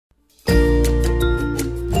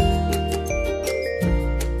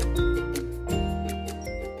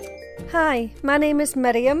Hi, my name is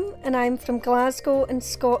Miriam and I'm from Glasgow in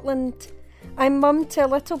Scotland. I'm mum to a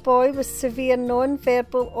little boy with severe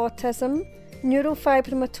non-verbal autism,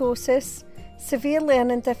 neurofibromatosis, severe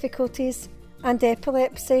learning difficulties and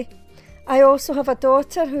epilepsy. I also have a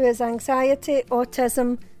daughter who has anxiety,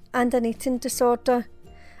 autism and an eating disorder.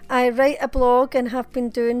 I write a blog and have been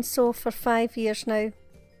doing so for 5 years now.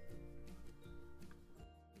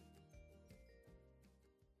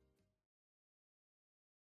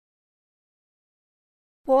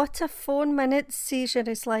 What a 4-minute seizure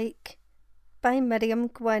is like, by Miriam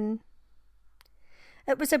Gwynne.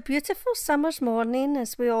 It was a beautiful summer's morning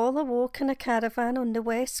as we all awoke in a caravan on the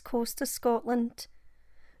west coast of Scotland.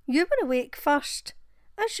 You were awake first,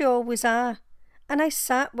 as you always are, and I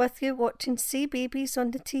sat with you watching sea babies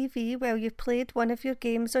on the TV while you played one of your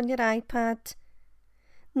games on your iPad.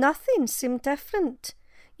 Nothing seemed different.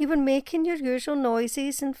 You were making your usual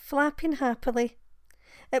noises and flapping happily.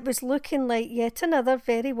 It was looking like yet another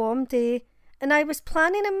very warm day, and I was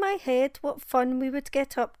planning in my head what fun we would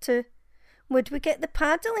get up to. Would we get the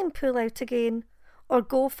paddling pool out again, or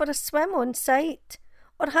go for a swim on site,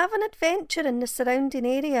 or have an adventure in the surrounding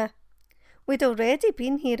area? We'd already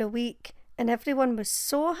been here a week, and everyone was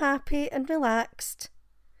so happy and relaxed.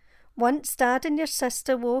 Once Dad and your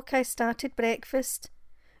sister woke, I started breakfast.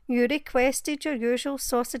 You requested your usual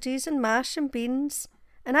sausages and mash and beans,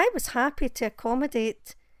 and I was happy to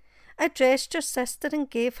accommodate. I dressed your sister and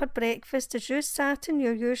gave her breakfast as you sat in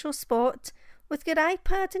your usual spot with your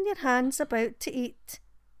iPad in your hands about to eat.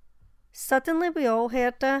 Suddenly we all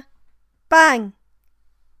heard a bang.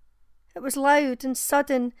 It was loud and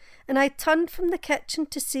sudden, and I turned from the kitchen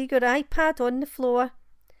to see your iPad on the floor.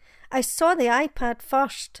 I saw the iPad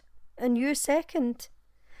first, and you second.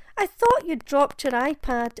 I thought you'd dropped your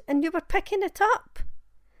iPad and you were picking it up.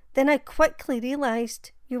 Then I quickly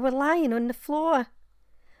realised you were lying on the floor.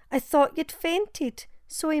 I thought you'd fainted,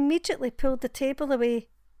 so I immediately pulled the table away.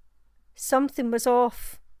 Something was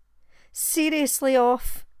off. Seriously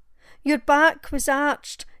off. Your back was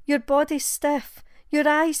arched, your body stiff, your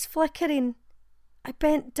eyes flickering. I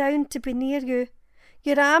bent down to be near you.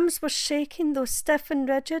 Your arms were shaking, though stiff and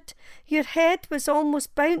rigid. Your head was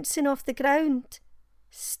almost bouncing off the ground.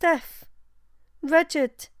 Stiff,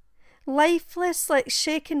 rigid, lifeless, like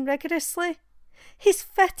shaking rigorously. "He's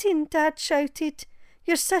fitting," Dad shouted.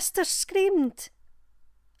 Your sister screamed.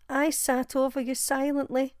 I sat over you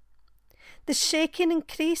silently. The shaking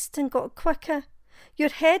increased and got quicker. Your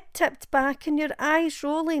head tipped back and your eyes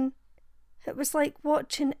rolling. It was like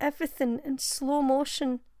watching everything in slow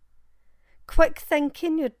motion. Quick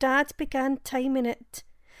thinking, your dad began timing it.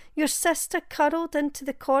 Your sister curled into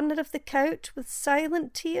the corner of the couch with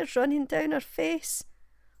silent tears running down her face,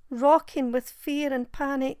 rocking with fear and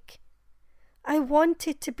panic. I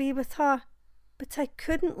wanted to be with her, but I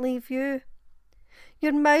couldn't leave you.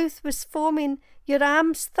 Your mouth was foaming, your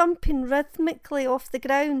arms thumping rhythmically off the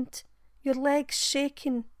ground, your legs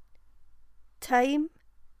shaking. Time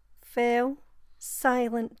fell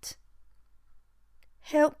silent.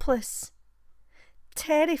 Helpless,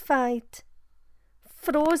 terrified,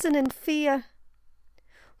 frozen in fear.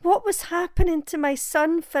 What was happening to my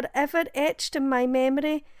son forever etched in my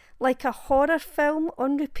memory like a horror film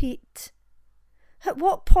on repeat. At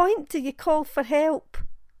what point do you call for help?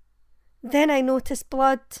 Then I noticed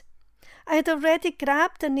blood. I had already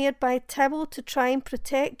grabbed a nearby towel to try and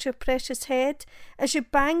protect your precious head as you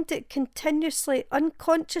banged it continuously,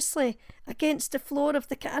 unconsciously, against the floor of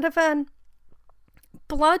the caravan.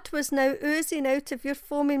 Blood was now oozing out of your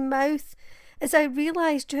foaming mouth as I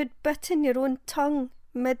realised you had bitten your own tongue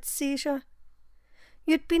mid-seizure.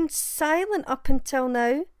 You'd been silent up until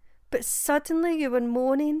now, but suddenly you were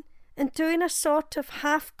moaning and doing a sort of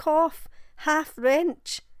half cough, half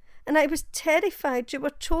wrench, and I was terrified you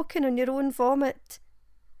were choking on your own vomit.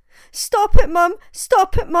 "Stop it, Mum!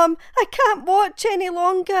 Stop it, Mum! I can't watch any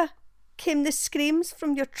longer!" came the screams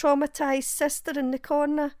from your traumatised sister in the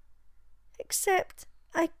corner. Except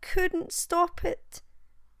I couldn't stop it.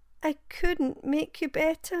 I couldn't make you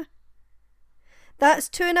better. "That's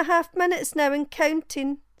 2.5 minutes now and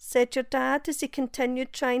counting," said your dad as he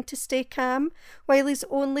continued trying to stay calm while his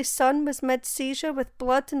only son was mid-seizure with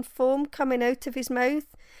blood and foam coming out of his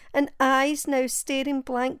mouth and eyes now staring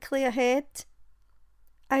blankly ahead.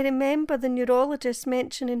 I remember the neurologist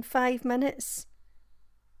mentioning 5 minutes.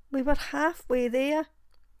 We were halfway there.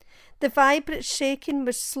 The vibrant shaking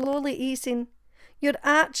was slowly easing, your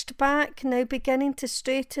arched back now beginning to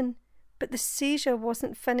straighten, but the seizure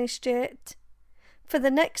wasn't finished yet. For the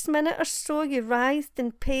next minute or so you writhed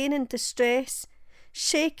in pain and distress,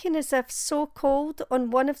 shaking as if so cold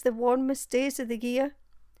on one of the warmest days of the year.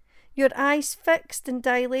 Your eyes fixed and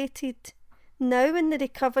dilated, Now in the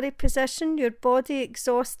recovery position, your body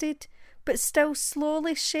exhausted, but still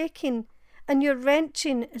slowly shaking, and you're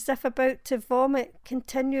wrenching as if about to vomit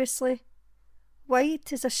continuously.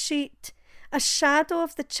 White as a sheet, a shadow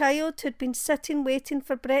of the child who'd been sitting waiting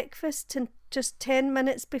for breakfast just 10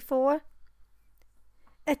 minutes before.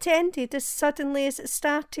 It ended as suddenly as it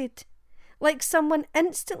started, like someone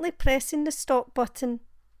instantly pressing the stop button.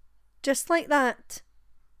 Just like that.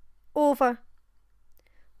 Over.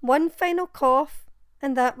 One final cough,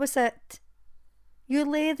 and that was it. You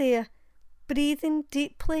lay there, breathing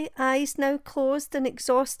deeply, eyes now closed and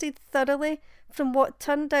exhausted thoroughly from what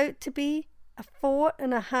turned out to be a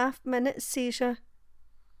 4.5-minute seizure.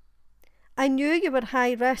 I knew you were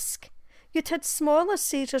high risk. You'd had smaller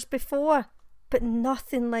seizures before, but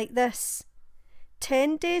nothing like this.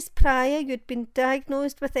 10 days prior, you'd been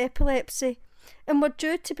diagnosed with epilepsy and were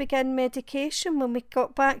due to begin medication when we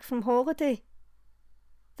got back from holiday.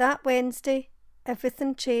 That Wednesday,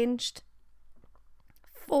 everything changed.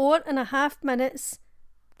 4.5 minutes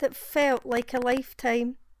that felt like a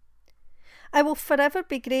lifetime. I will forever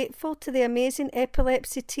be grateful to the amazing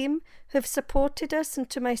epilepsy team who have supported us, and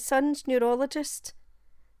to my son's neurologist.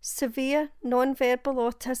 Severe non-verbal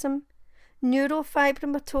autism,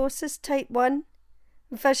 neurofibromatosis type 1,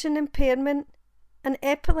 vision impairment, and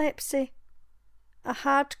epilepsy. A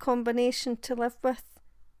hard combination to live with.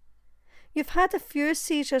 You've had a few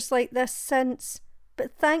seizures like this since,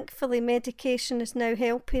 but thankfully medication is now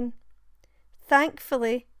helping.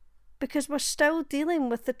 Thankfully, because we're still dealing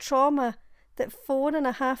with the trauma that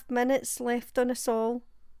 4.5 minutes left on us all.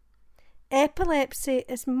 Epilepsy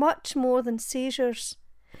is much more than seizures.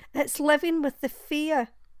 It's living with the fear,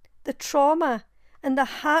 the trauma, and the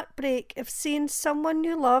heartbreak of seeing someone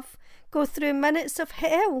you love go through minutes of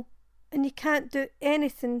hell and you can't do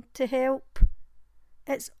anything to help.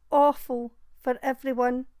 It's awful for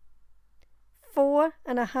everyone.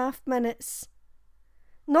 4.5 minutes.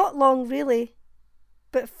 Not long really,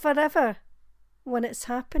 but forever when it's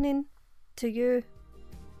happening to you.